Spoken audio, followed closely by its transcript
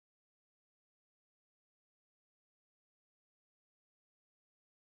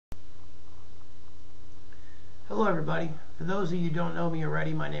Hello everybody. For those of you who don't know me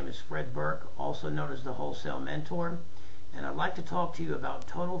already, my name is Fred Burke, also known as the Wholesale Mentor, and I'd like to talk to you about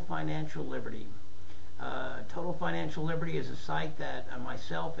Total Financial Liberty. Total Financial Liberty is a site that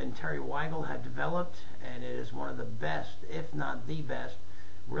myself and Terry Weigel have developed, and it is one of the best, if not the best,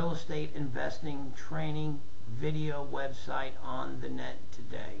 real estate investing training video website on the net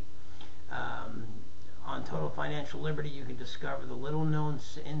today. On Total Financial Liberty, you can discover the little known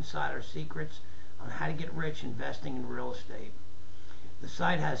insider secrets on how to get rich investing in real estate. The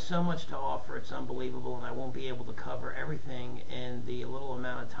site has so much to offer, it's unbelievable, and I won't be able to cover everything in the little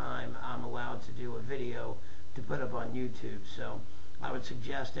amount of time I'm allowed to do a video to put up on YouTube. So I would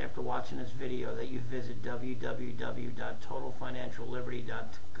suggest after watching this video that you visit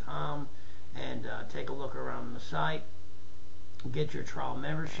www.totalfinancialliberty.com and take a look around the site, get your trial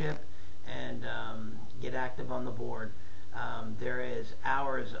membership, and get active on the board. There is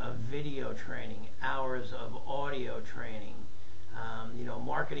hours of video training, hours of audio training,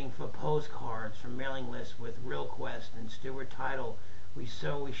 marketing for postcards from mailing lists with RealQuest and Stewart Title. We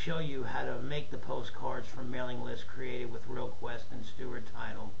show you how to make the postcards from mailing lists created with RealQuest and Stewart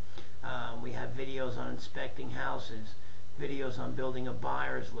Title. We have videos on inspecting houses, videos on building a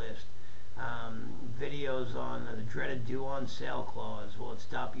buyer's list, videos on the dreaded due on sale clause. Will it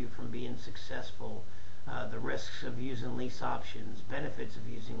stop you from being successful? The risks of using lease options, benefits of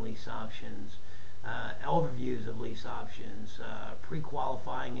using lease options, overviews of lease options,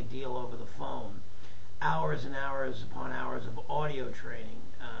 pre-qualifying a deal over the phone, hours and hours upon hours of audio training,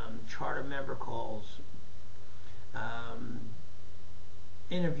 charter member calls,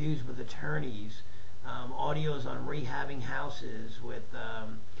 interviews with attorneys, audios on rehabbing houses with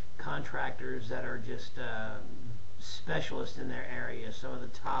contractors that are just specialists in their area, some of the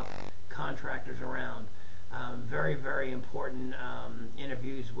top contractors around. Very, very important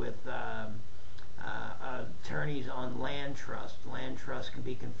interviews with attorneys on land trust. Land trust can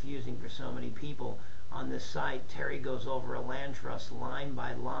be confusing for so many people. On this site, Terry goes over a land trust line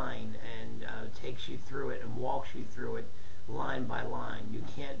by line and takes you through it and walks you through it line by line. You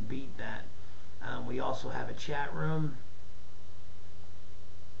can't beat that. We also have a chat room.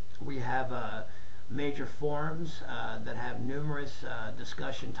 We have major forums that have numerous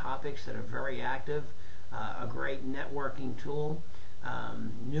discussion topics that are very active, a great networking tool,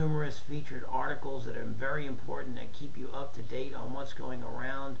 numerous featured articles that are very important that keep you up to date on what's going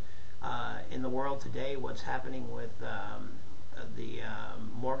around in the world today, what's happening with the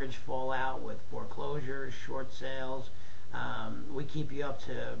mortgage fallout, with foreclosures, short sales. We keep you up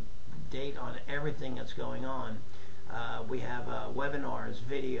to date on everything that's going on. We have webinars,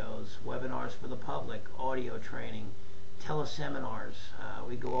 videos, webinars for the public, audio training, teleseminars.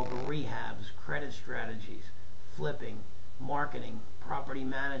 We go over rehabs, credit strategies, flipping, marketing, property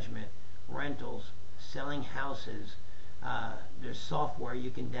management, rentals, selling houses. There's software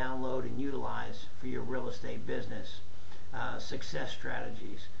you can download and utilize for your real estate business. Success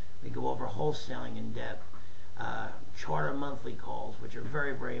strategies. We go over wholesaling in depth. Charter monthly calls, which are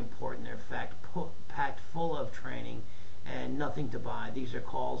very, very important. They're in fact packed full of training and nothing to buy. These are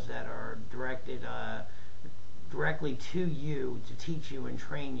calls that are directed directly to you to teach you and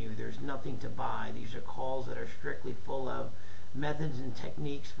train you. There's nothing to buy. These are calls that are strictly full of methods and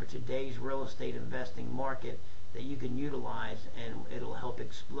techniques for today's real estate investing market that you can utilize, and it'll help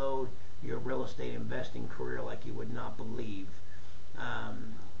explode your real estate investing career like you would not believe.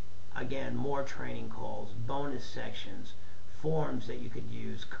 Again, more training calls, bonus sections, forms that you could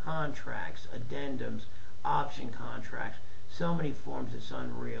use, contracts, addendums, option contracts, so many forms it's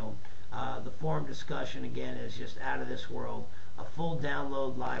unreal. The forum discussion, again, is just out of this world. A full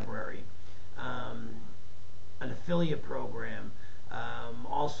download library, an affiliate program,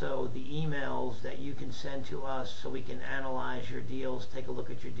 also the emails that you can send to us so we can analyze your deals, take a look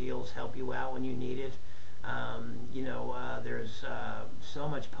at your deals, help you out when you need it. There's so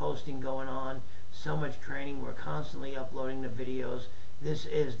much posting going on, so much training. We're constantly uploading the videos. This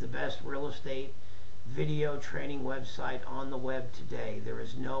is the best real estate video training website on the web today. There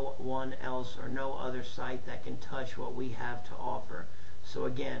is no one else or no other site that can touch what we have to offer. So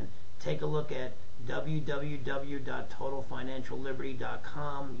again, take a look at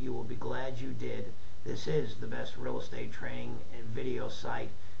www.totalfinancialliberty.com. You will be glad you did. This is the best real estate training and video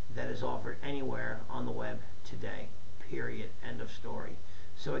site that is offered anywhere on the web today. Period. End of story.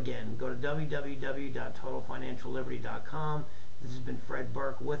 So again, go to www.totalfinancialliberty.com. This has been Fred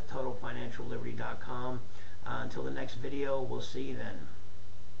Burke with TotalFinancialLiberty.com. Until the next video, we'll see you then.